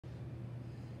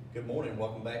Good morning.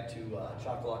 Welcome back to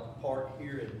Chocolate Park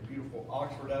here in beautiful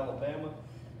Oxford, Alabama,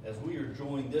 as we are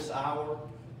joined this hour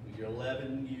with your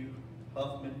 11U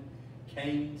Huffman,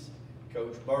 Canes,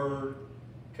 Coach Byrd,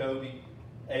 Cobi,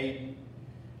 Aden.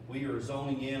 We are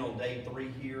zoning in on day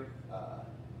 3 here.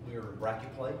 We are in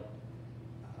bracket play.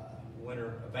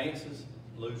 Winner advances,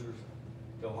 losers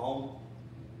go home.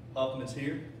 Huffman's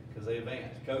here because they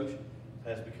advanced. Coach,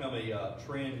 has become a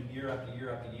trend year after year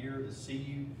after year to see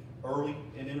you early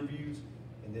in interviews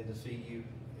and then to see you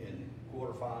in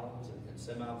quarterfinals and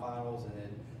semifinals and then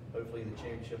hopefully in the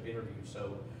championship interview.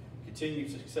 So continued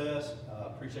success.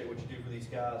 Appreciate what you do for these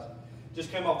guys.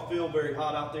 Just came off the field very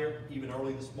hot out there, even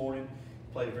early this morning.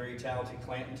 Played a very talented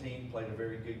Clanton team, played a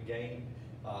very good game.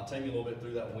 Take me a little bit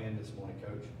through that win this morning,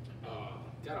 Coach.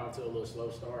 Got off to a little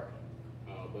slow start,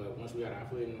 but once we got our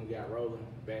footing, we got rolling,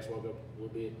 bats woke up a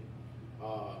little bit.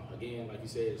 Again, like you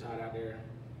said, it's hot out there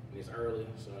and it's early,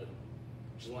 so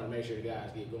just want to make sure the guys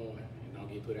get going and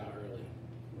don't get put out early.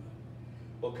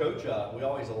 Well, Coach, we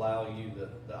always allow you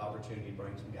the opportunity to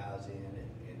bring some guys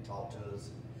in and talk to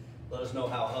us. Let us know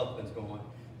how Huffman's going.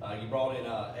 You brought in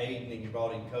Aden and you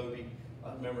brought in Cobi.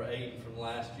 I remember Aden from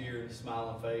last year,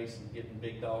 smiling face, and getting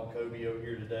big dog Cobi over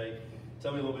here today.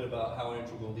 Tell me a little bit about how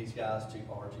integral these guys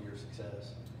are to your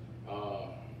success.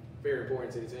 Very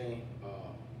important to the team.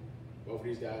 Both of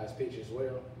these guys pitch as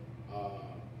well.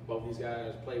 Both of these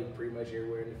guys play pretty much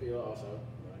everywhere in the field also.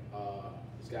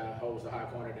 This guy holds the high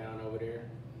corner down over there.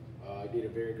 He did a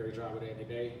very great job of that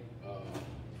today.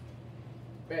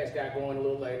 Bats got going a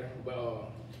little later,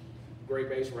 but great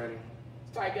base running.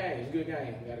 It's a tight game. It's a good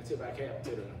game. Got to tip our cap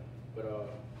to them.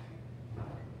 But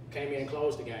came in and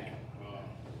closed the game.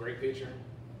 Great pitcher.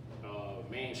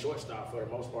 Man shortstop for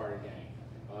the most part of the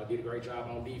game. Did a great job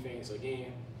on defense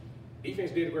again.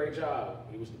 Defense did a great job.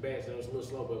 It was the bats that was a little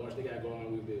slow, but once they got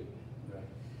going, we were good. Right.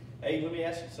 Hey, let me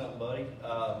ask you something, buddy.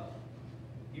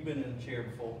 You've been in the chair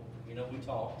before. You know, we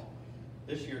talked.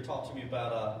 This year, talk to me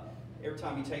about every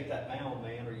time you take that mound,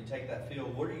 man, or you take that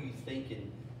field, what are you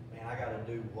thinking? Man, I got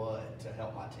to do what to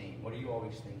help my team? What are you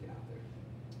always thinking out there?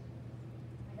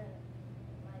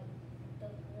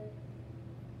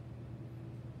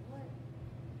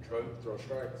 Throw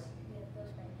strikes.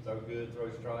 Throw good,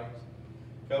 throw strikes.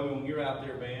 Cobi, when you're out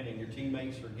there, man, and your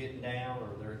teammates are getting down or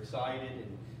they're excited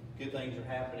and good things are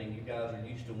happening, you guys are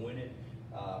used to winning.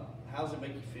 How does it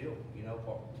make you feel, you know,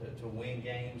 to win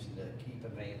games and to keep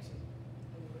advancing?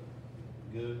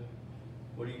 Good.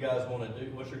 What do you guys want to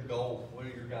do? What's your goal? What are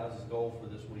your guys' goals for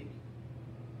this week?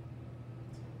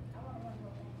 I want to win the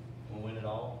whole thing. Want to win it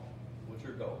all? What's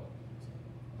your goal?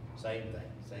 Same thing.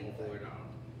 Same thing.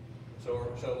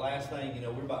 So last thing, you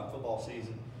know, we're about football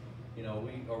season. You know,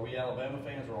 are we Alabama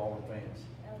fans or Auburn fans?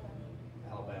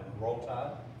 Alabama. Roll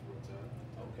Tide?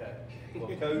 Okay.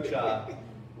 Well, Coach,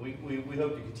 we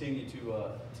hope to continue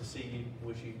to see you.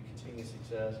 Wish you continued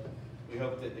success. We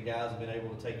hope that the guys have been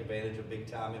able to take advantage of big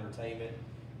time entertainment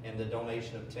and the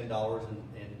donation of $10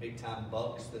 and big time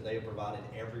bucks that they have provided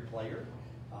every player.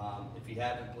 If you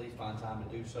haven't, please find time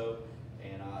to do so.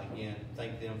 And again,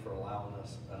 thank them for allowing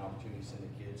us an opportunity to send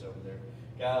the kids over there.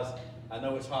 Guys, I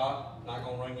know it's hot. Not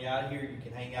going to run you out of here. You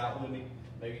can hang out with me.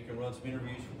 Maybe you can run some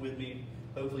interviews with me.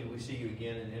 Hopefully we see you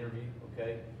again in an interview,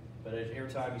 okay? But every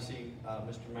time you see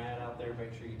Mr. Matt out there,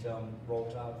 make sure you tell him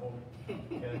Roll Tide for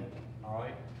me, okay? All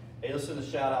right? Hey, let's send a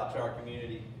shout out to our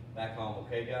community back home,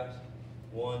 okay, guys?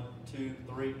 1, 2,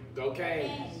 3. Go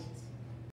Canes!